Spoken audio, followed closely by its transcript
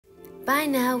By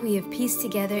now, we have pieced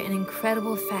together an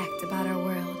incredible fact about our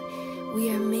world. We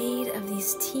are made of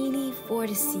these teeny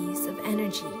vortices of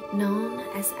energy known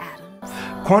as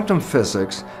atoms. Quantum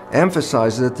physics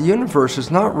emphasizes that the universe is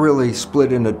not really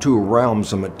split into two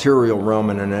realms, a material realm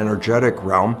and an energetic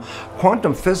realm.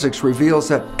 Quantum physics reveals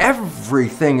that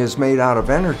everything is made out of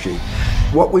energy.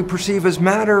 What we perceive as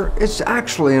matter is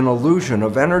actually an illusion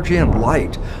of energy and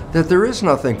light, that there is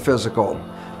nothing physical.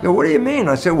 You know, what do you mean?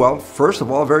 I say, well, first of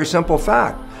all, a very simple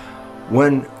fact.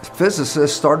 When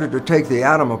physicists started to take the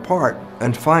atom apart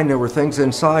and find there were things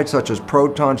inside such as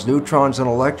protons, neutrons, and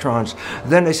electrons,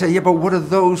 then they say, yeah, but what are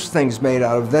those things made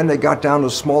out of? Then they got down to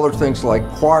smaller things like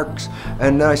quarks,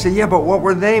 and then I say, yeah, but what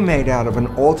were they made out of? And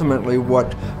ultimately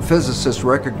what physicists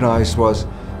recognized was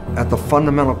at the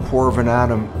fundamental core of an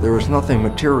atom, there is nothing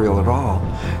material at all.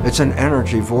 It's an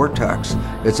energy vortex.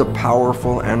 It's a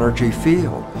powerful energy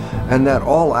field, and that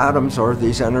all atoms are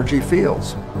these energy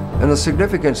fields. And the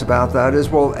significance about that is,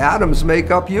 well, atoms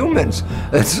make up humans.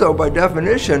 And so by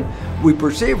definition, we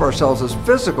perceive ourselves as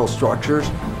physical structures,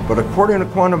 but according to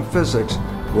quantum physics,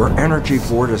 we're energy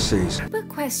vortices. But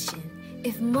question,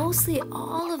 if mostly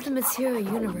all of the material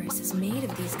universe is made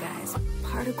of these guys,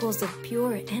 particles of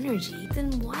pure energy,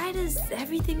 then why does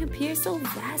everything appear so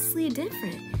vastly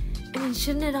different? I mean,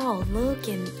 shouldn't it all look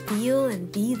and feel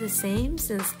and be the same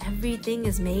since everything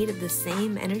is made of the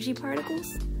same energy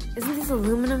particles? Isn't this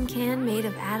aluminum can made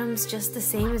of atoms just the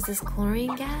same as this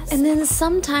chlorine gas? And then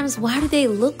sometimes, why do they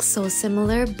look so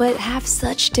similar but have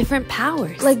such different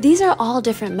powers? Like, these are all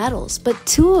different metals, but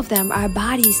two of them our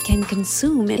bodies can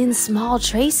consume in small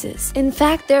traces. In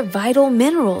fact, they're vital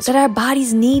minerals that our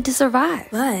bodies need to survive.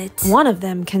 But one of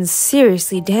them can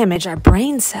seriously damage our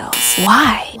brain cells.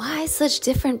 Why? Why such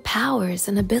different powers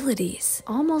and abilities?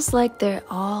 Almost like they're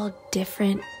all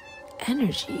different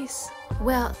energies.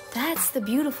 Well, that's the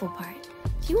beautiful part.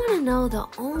 Do you want to know the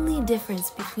only difference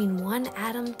between one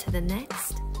atom to the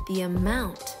next? The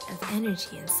amount of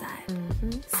energy inside.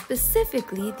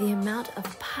 Specifically, the amount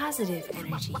of positive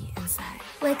energy inside.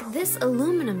 Like, this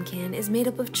aluminum can is made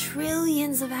up of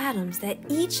trillions of atoms that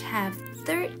each have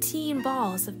 13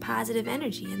 balls of positive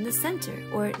energy in the center,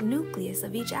 or nucleus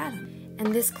of each atom.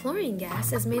 And this chlorine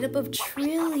gas is made up of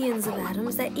trillions of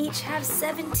atoms that each have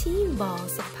 17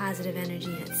 balls of positive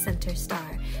energy in its center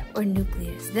star, or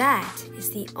nucleus. That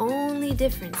is the only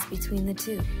difference between the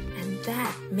two, and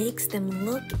that makes them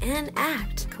look and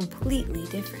act completely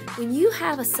different. When you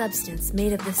have a substance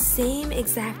made of the same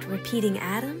exact repeating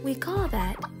atom, we call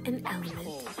that an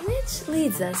element. Which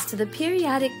leads us to the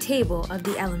periodic table of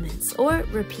the elements, or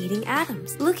repeating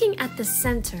atoms. Looking at the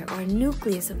center or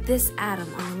nucleus of this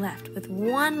atom on the left with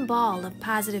one ball of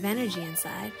positive energy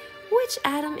inside, which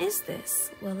atom is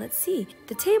this? Well, let's see.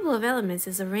 The table of elements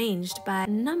is arranged by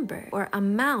number or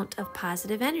amount of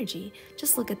positive energy.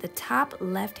 Just look at the top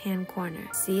left-hand corner.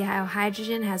 See how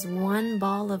hydrogen has one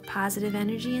ball of positive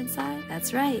energy inside?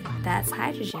 That's right, that's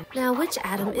hydrogen. Now, which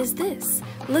atom is this?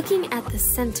 Looking at the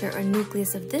center or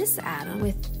nucleus of this atom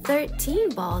with 13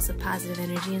 balls of positive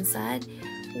energy inside,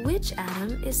 which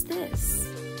atom is this?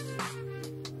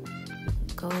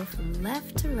 Go from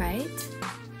left to right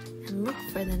and look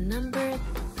for the number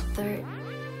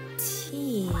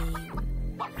 13.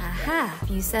 Aha! If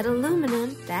you said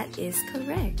aluminum, that is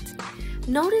correct.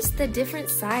 Notice the different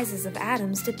sizes of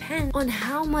atoms depend on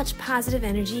how much positive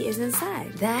energy is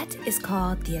inside. That is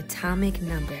called the atomic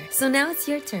number. So now it's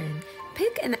your turn.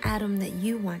 Pick an atom that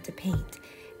you want to paint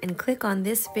and click on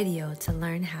this video to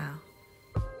learn how.